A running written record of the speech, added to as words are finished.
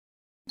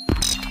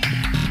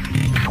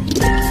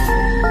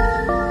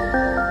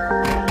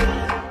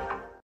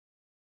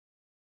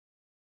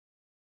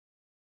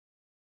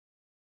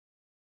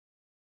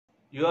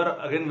You are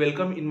again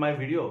welcome in my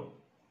video.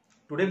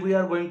 Today we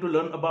are going to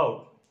learn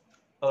about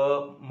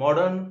a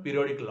modern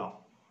periodic law.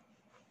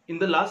 In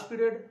the last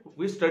period,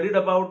 we studied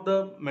about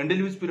the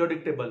Mendeleev's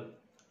periodic table.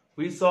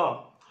 We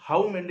saw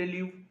how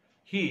Mendeleev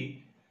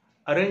he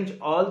arranged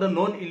all the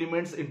known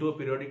elements into a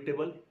periodic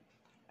table.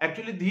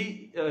 Actually,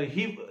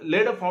 he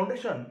laid a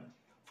foundation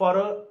for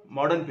a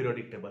modern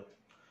periodic table.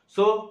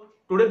 So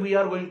today we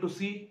are going to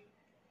see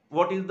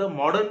what is the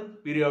modern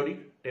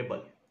periodic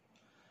table.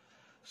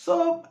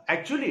 So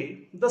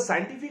actually, the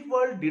scientific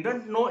world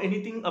didn't know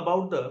anything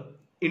about the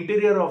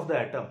interior of the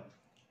atom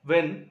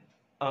when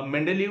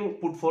Mendeleev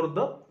put forth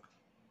the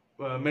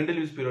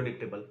Mendeleev's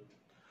periodic table.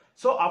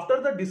 So after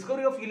the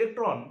discovery of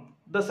electron,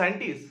 the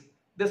scientists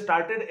they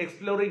started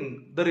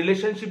exploring the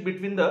relationship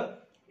between the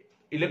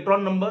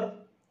electron number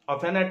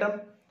of an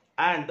atom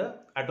and the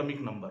atomic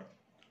number.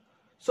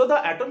 So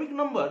the atomic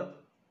number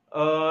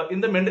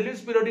in the Mendeleev's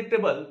periodic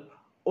table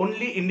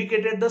only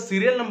indicated the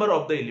serial number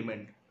of the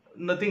element,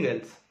 nothing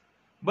else.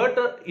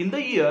 But in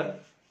the year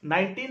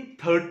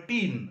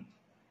 1913,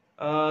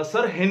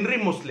 Sir Henry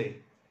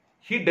Moseley,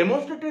 he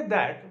demonstrated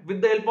that with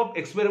the help of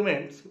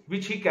experiments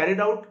which he carried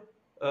out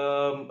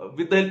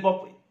with the help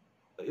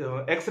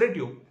of X-ray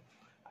tube,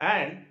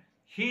 and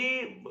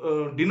he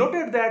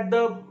denoted that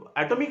the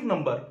atomic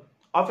number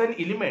of an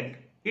element,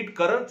 it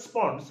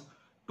corresponds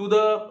to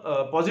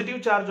the positive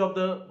charge of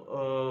the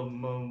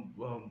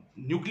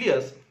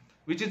nucleus,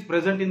 which is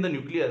present in the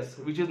nucleus,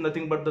 which is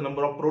nothing but the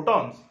number of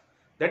protons.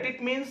 That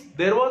it means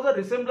there was a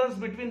resemblance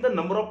between the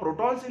number of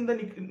protons in the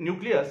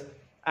nucleus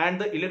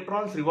and the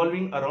electrons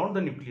revolving around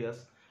the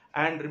nucleus.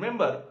 And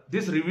remember,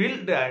 this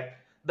revealed that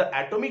the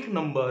atomic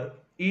number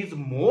is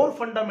more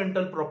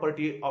fundamental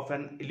property of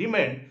an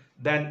element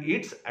than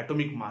its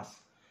atomic mass.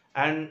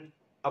 And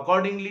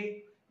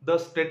accordingly, the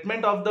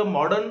statement of the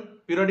modern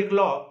periodic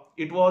law,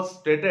 it was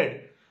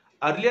stated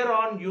earlier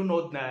on. You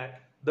know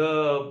that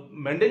the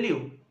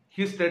Mendeleev,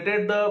 he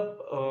stated the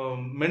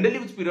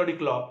Mendeleev's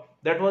periodic law,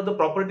 that was the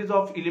properties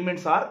of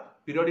elements are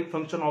periodic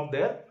function of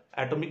their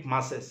atomic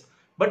masses.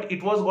 But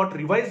it was got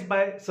revised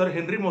by Sir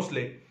Henry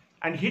Moseley,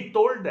 and he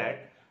told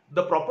that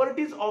the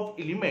properties of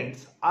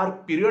elements are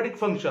periodic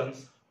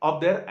functions of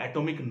their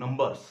atomic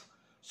numbers.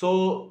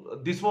 So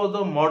this was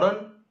the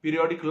modern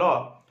periodic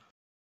law.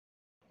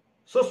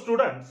 So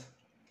students,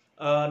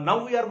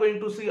 now we are going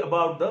to see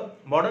about the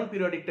modern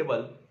periodic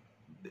table.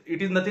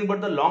 It is nothing but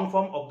the long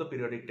form of the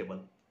periodic table.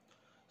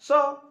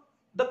 So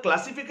the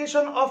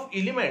classification of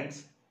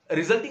elements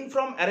resulting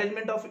from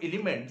arrangement of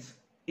elements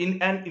in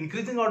an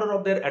increasing order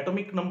of their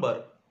atomic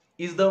number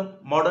is the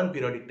modern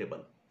periodic table.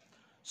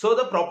 So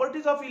the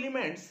properties of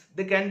elements,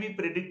 they can be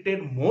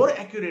predicted more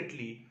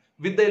accurately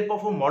with the help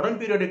of a modern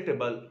periodic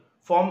table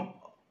formed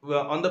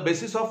on the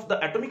basis of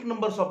the atomic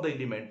numbers of the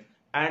element,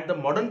 and the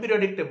modern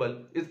periodic table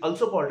is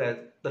also called as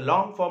the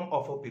long form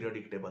of a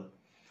periodic table.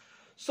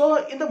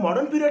 So in the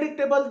modern periodic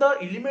table, the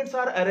elements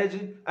are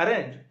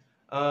arranged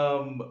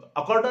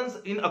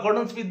in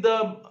accordance with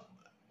the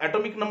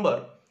atomic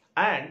number,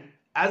 and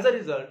as a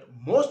result,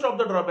 most of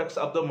the drawbacks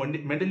of the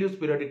Mendeleev's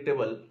periodic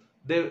table,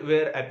 they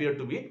were appeared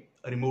to be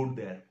removed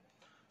there.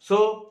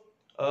 So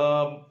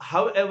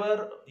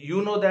however,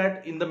 you know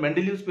that in the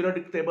Mendeleev's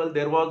periodic table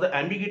there was the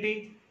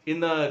ambiguity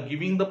in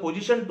giving the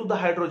position to the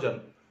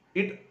hydrogen.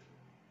 It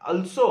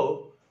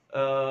also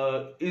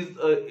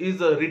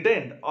is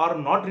retained or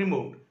not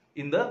removed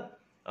in the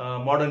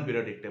modern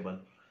periodic table.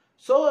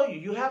 So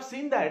you have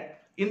seen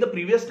that in the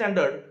previous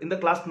standard in the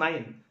class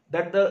 9,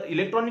 that the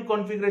electronic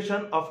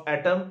configuration of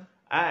atom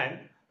and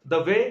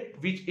the way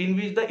in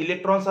which the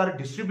electrons are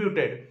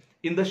distributed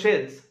in the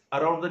shells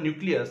around the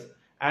nucleus,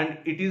 and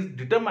it is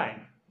determined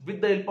with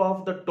the help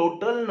of the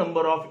total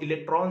number of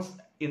electrons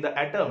in the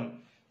atom,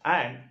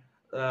 and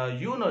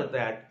you know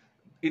that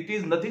it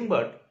is nothing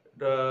but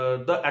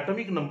the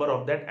atomic number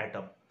of that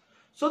atom.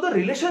 So the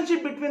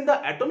relationship between the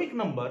atomic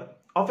number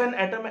of an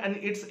atom and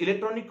its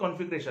electronic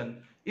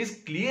configuration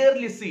is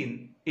clearly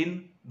seen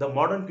in the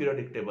modern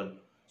periodic table.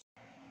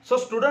 So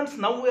students,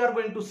 now we are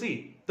going to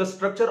see the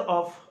structure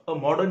of a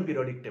modern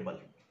periodic table.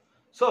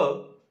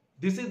 So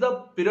this is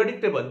the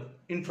periodic table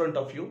in front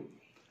of you.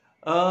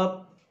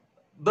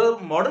 The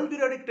modern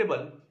periodic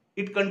table,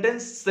 it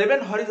contains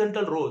 7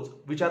 horizontal rows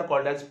which are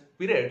called as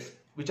periods,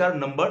 which are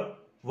numbered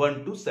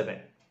 1 to 7.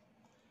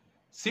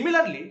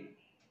 Similarly,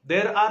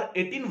 there are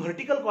 18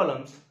 vertical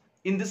columns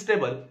in this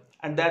table,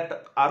 and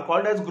that are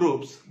called as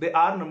groups. They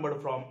are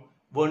numbered from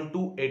 1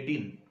 to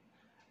 18.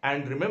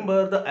 And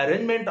remember, the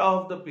arrangement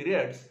of the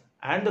periods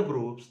and the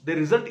groups, they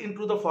result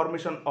into the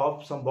formation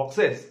of some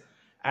boxes,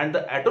 and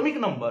the atomic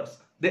numbers,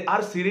 they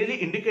are serially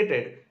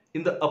indicated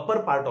in the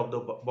upper part of the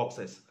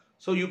boxes.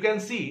 So you can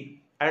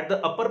see at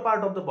the upper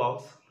part of the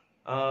box,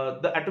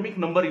 the atomic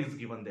number is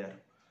given there.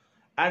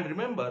 And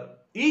remember,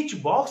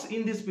 each box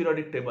in this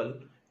periodic table,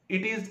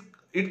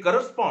 it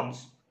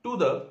corresponds to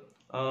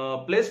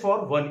the place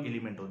for one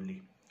element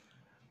only.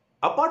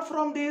 Apart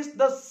from this,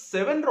 the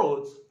 7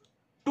 rows,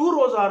 2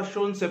 rows are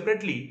shown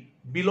separately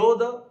below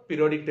the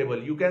periodic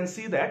table. You can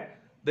see that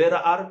there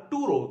are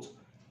 2 rows.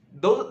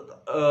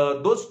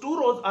 those two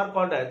rows are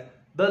called as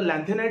the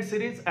lanthanide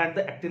series and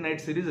the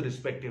actinide series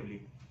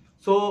respectively.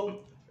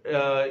 So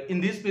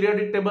in this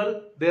periodic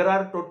table there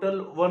are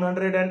total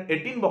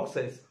 118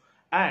 boxes,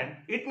 and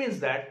it means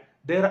that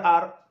there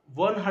are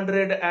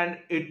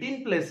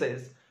 118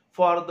 places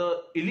for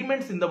the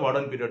elements in the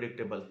modern periodic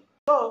table.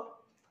 So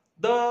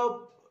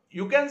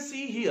you can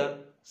see here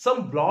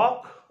some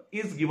block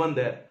is given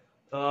there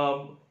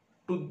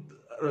to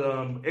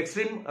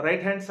extreme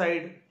right hand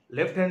side,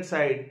 left hand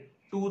side,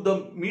 to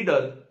the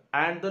middle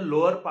and the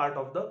lower part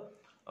of the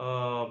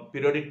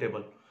periodic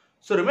table.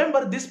 So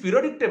remember, this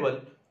periodic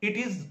table,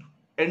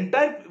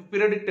 entire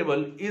periodic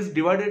table is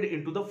divided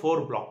into the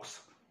 4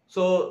 blocks.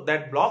 So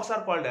that blocks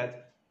are called as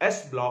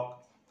S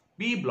block,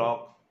 P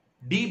block,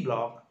 D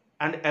block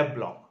and F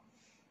block.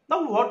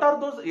 Now what are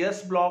those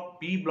S block,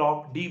 P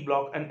block, D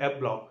block and F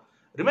block?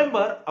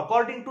 Remember,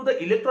 according to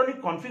the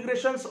electronic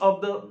configurations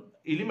of the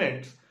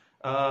elements,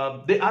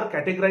 they are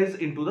categorized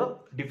into the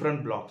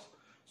different blocks.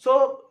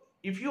 So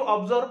if you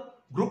observe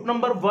group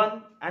number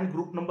 1 and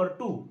group number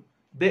 2,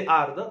 they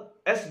are the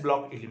S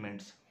block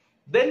elements.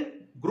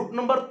 Then group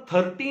number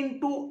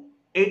 13 to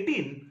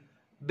 18,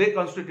 they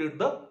constitute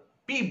the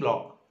P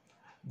block.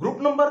 Group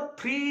number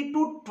 3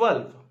 to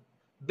 12,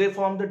 they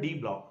form the D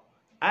block.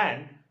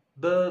 And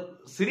the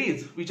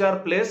series which are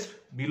placed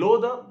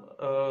below the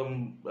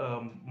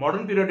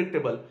modern periodic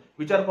table,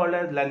 which are called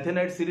as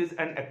lanthanide series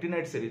and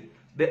actinide series,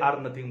 they are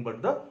nothing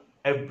but the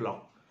F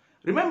block.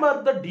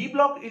 Remember, the D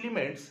block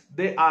elements,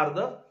 they are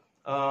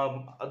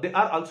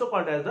also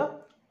called as the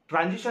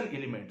transition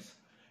elements.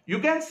 You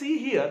can see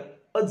here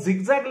a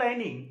zigzag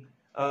lining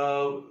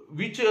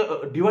which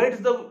divides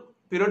the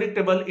periodic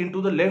table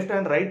into the left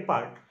and right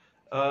part.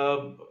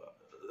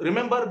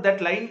 Remember,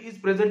 that line is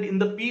present in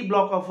the P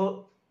block of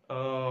a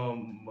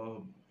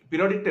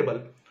periodic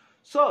table.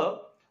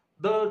 So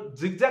the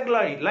zigzag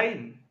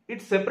line,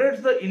 it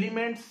separates the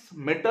elements,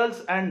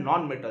 metals and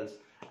non-metals.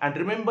 And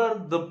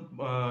remember, the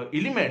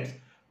elements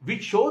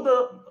which show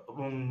the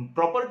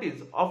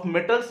properties of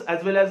metals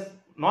as well as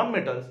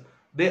non-metals,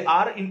 they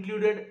are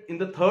included in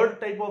the third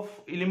type of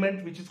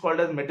element, which is called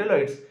as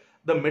metalloids.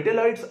 The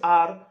metalloids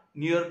are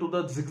near to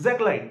the zigzag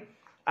line,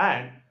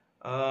 and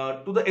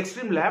to the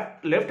extreme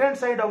left hand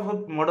side of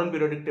a modern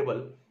periodic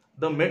table,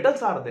 the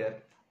metals are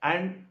there,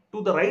 and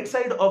to the right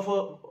side of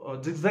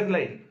a zigzag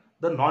line,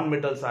 the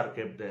non-metals are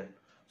kept there.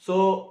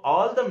 So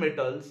all the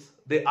metals,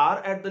 they are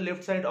at the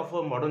left side of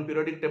a modern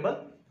periodic table,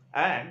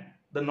 and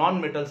the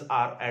non-metals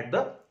are at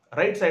the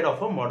right side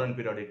of a modern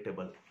periodic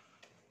table.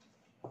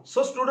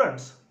 So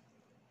students,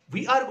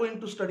 we are going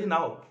to study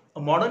now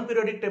a modern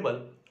periodic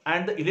table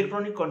and the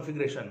electronic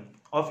configuration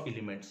of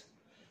elements.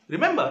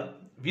 Remember,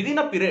 within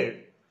a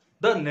period,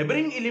 the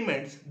neighboring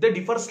elements, they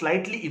differ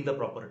slightly in the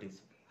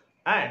properties,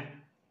 and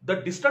the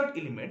distant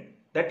element,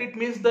 that it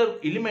means the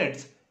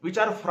elements which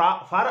are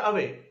far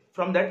away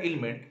from that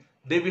element,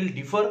 they will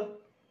differ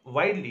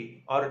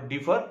widely or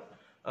differ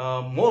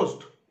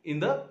most in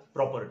the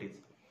properties.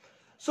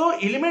 So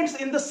elements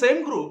in the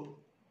same group,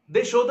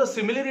 they show the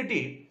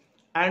similarity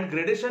and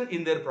gradation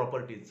in their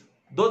properties.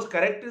 Those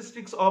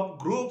characteristics of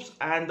groups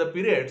and the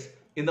periods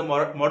in the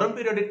modern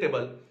periodic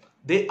table,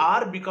 they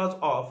are because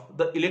of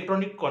the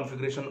electronic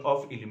configuration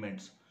of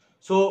elements.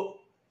 So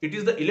it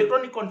is the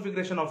electronic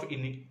configuration of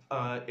any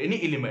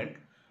element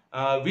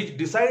which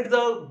decides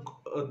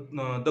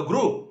the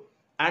group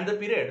and the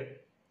period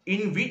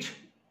in which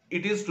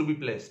it is to be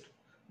placed.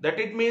 That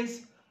it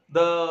means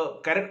the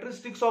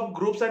characteristics of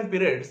groups and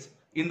periods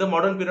in the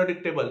modern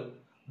periodic table,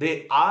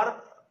 they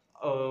are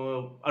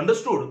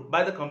understood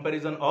by the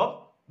comparison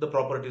of the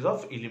properties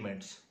of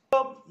elements.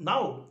 So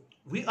now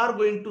we are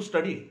going to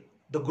study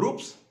the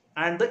groups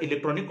and the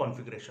electronic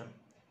configuration.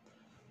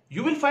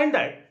 You will find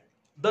that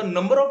the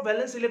number of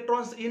valence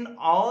electrons in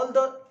all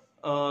the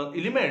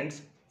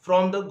elements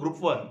from the group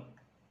 1,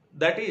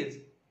 that is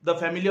the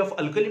family of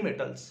alkali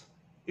metals,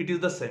 it is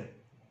the same.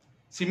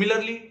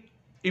 Similarly,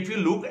 if you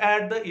look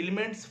at the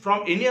elements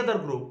from any other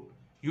group,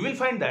 you will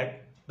find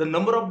that the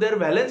number of their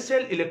valence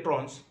shell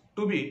electrons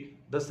to be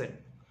the same.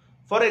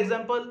 For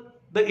example,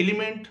 the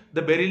element,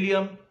 the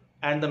beryllium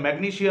and the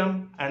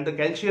magnesium and the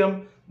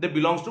calcium, they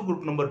belongs to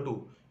group number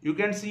 2. You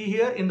can see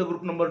here in the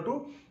group number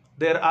 2,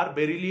 there are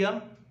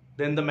beryllium,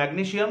 then the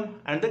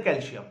magnesium and the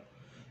calcium.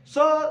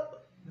 So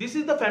this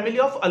is the family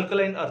of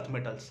alkaline earth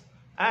metals,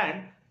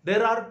 and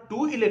there are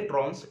 2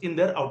 electrons in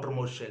their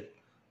outermost shell.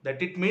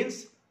 That it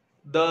means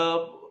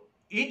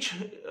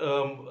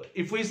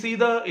if we see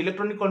the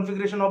electronic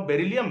configuration of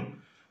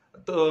beryllium,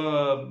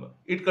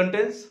 it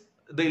contains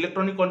the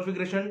electronic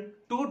configuration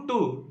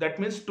 2, that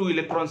means 2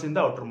 electrons in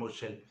the outermost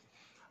shell.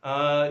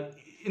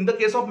 In the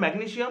case of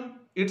magnesium,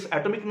 its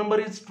atomic number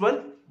is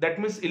 12, that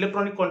means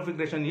electronic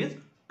configuration is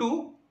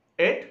 2,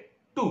 8,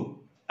 2.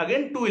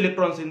 Again 2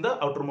 electrons in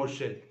the outermost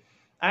shell.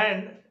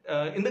 And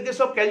in the case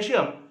of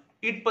calcium,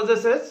 it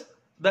possesses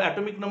the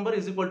atomic number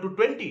is equal to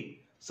 20.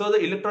 So the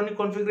electronic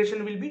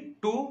configuration will be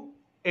 2,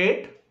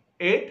 8,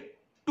 8,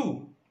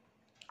 2.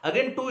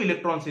 Again 2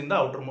 electrons in the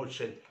outermost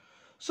shell.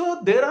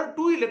 So there are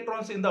 2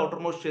 electrons in the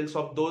outermost shells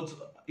of those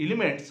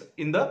elements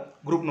in the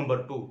group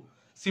number 2.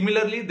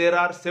 Similarly, there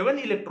are 7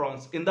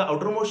 electrons in the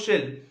outermost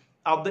shell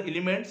of the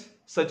elements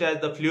such as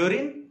the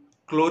fluorine,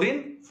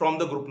 chlorine from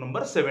the group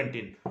number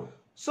 17.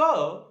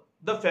 So,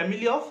 the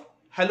family of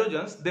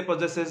halogens, they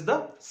possesses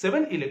the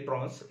 7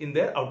 electrons in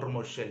their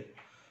outermost shell.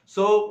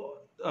 So,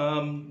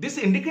 this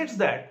indicates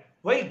that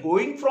while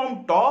going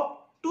from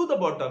top to the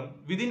bottom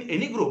within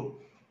any group,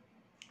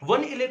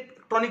 one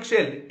electronic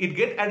shell it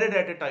get added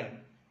at a time,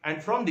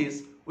 and from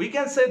this we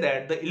can say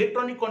that the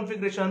electronic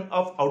configuration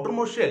of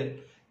outermost shell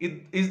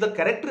is the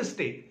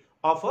characteristic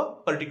of a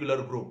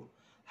particular group.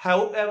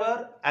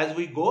 However, as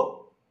we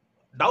go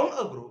down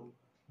a group,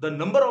 the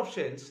number of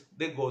shells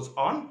they goes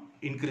on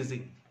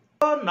increasing.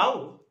 So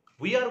now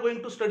we are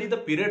going to study the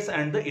periods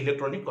and the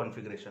electronic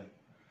configuration.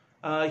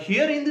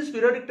 Here in this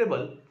periodic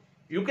table,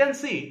 you can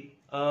see,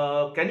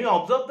 can you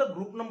observe the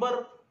group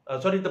number,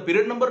 the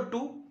period number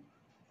 2?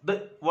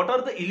 What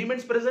are the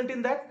elements present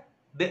in that?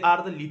 They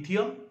are the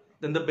lithium,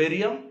 then the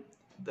barium,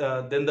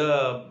 then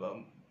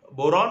the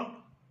boron,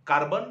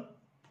 carbon,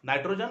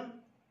 nitrogen,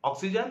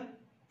 oxygen,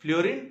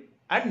 fluorine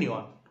and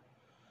neon.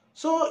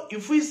 So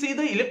if we see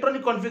the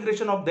electronic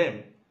configuration of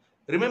them,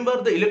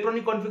 remember the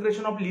electronic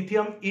configuration of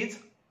lithium is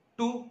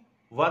 2,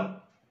 1,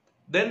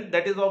 then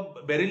that is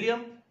of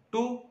beryllium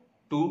 2,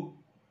 2,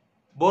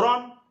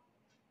 boron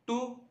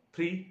 2,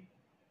 3,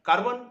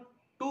 carbon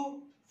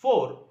 2,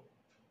 4,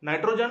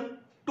 nitrogen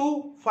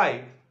 2,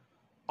 5,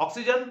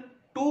 oxygen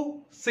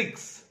 2,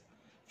 6,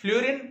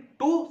 fluorine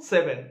 2,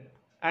 7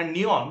 and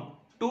neon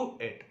 2,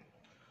 8.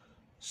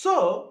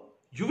 So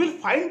you will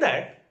find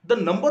that the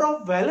number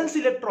of valence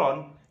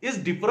electron is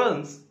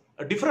different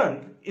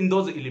in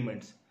those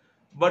elements.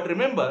 But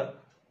remember,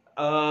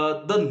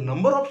 the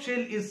number of shell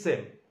is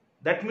same.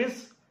 That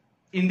means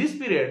in this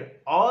period,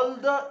 all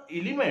the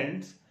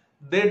elements,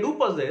 they do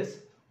possess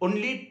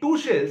only 2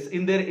 shells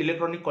in their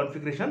electronic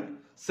configuration,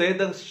 say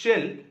the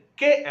shell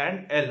K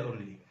and L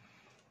only.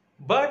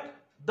 But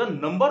the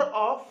number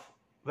of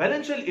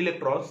valential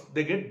electrons,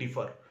 they get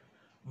differ.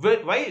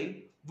 While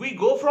we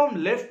go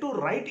from left to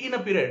right in a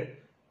period,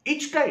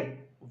 each time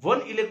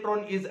 1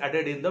 electron is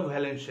added in the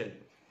valence shell.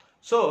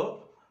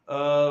 So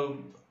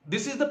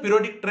this is the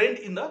periodic trend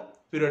in the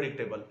periodic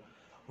table.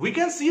 We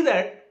can see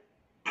that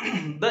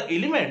the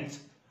elements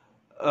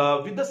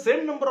with the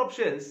same number of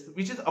shells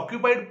which is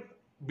occupied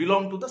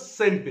belong to the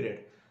same period.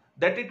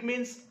 That it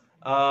means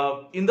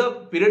in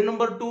the period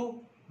number 2,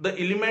 the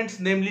elements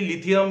namely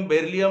lithium,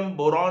 beryllium,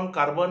 boron,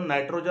 carbon,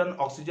 nitrogen,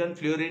 oxygen,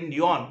 fluorine,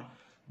 neon,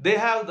 they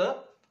have the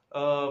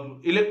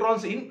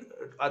electrons in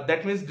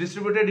that means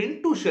distributed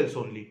in 2 shells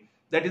only,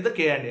 that is the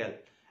K and L.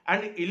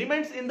 And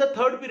elements in the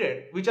third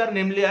period, which are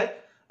namely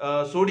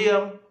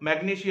sodium,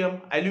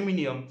 magnesium,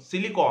 aluminium,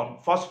 silicon,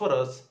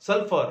 phosphorus,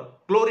 sulfur,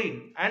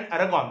 chlorine and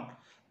argon,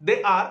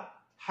 they are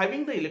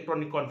having the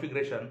electronic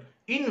configuration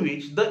in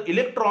which the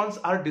electrons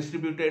are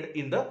distributed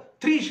in the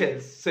 3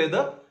 shells, say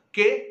the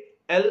K,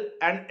 L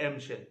and M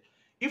shell.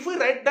 If we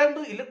write down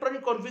the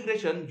electronic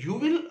configuration, you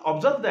will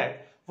observe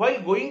that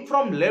while going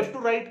from left to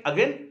right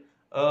again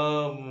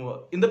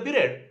in the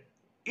period,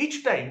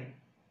 each time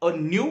a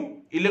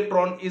new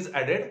electron is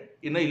added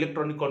in the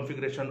electronic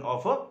configuration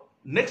of a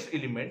next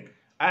element,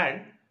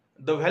 and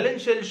the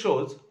valence shell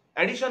shows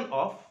addition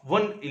of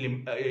 1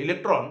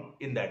 electron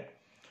in that.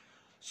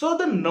 So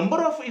the number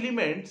of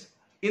elements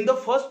in the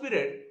first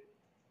period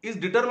is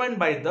determined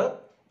by the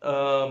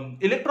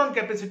electron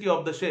capacity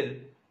of the shell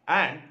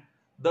and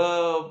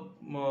the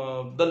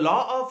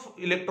law of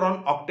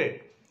electron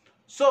octet.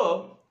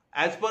 So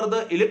as per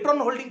the electron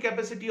holding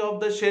capacity of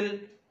the shell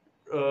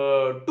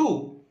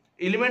 2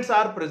 elements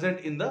are present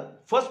in the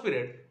first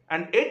period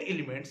and 8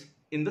 elements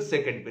in the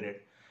second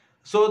period.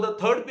 So the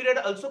third period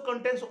also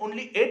contains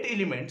only 8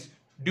 elements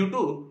due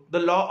to the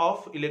law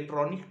of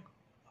electronic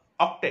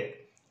octet,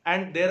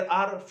 and there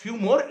are few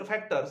more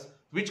factors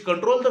which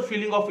control the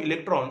filling of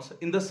electrons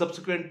in the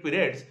subsequent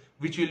periods,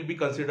 which will be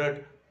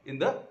considered in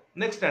the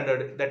next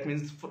standard, that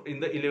means in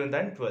the 11th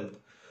and 12th.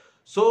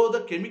 So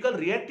the chemical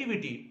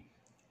reactivity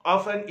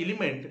of an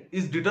element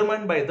is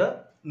determined by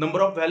the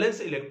number of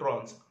valence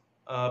electrons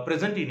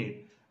present in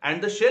it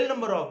and the shell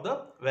number of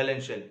the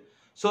valence shell.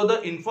 So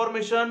the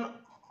information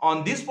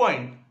on this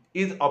point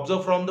is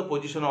observed from the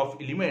position of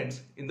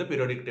elements in the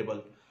periodic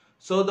table.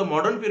 So the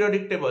modern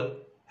periodic table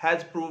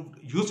has proved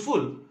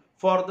useful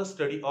for the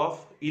study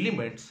of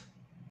elements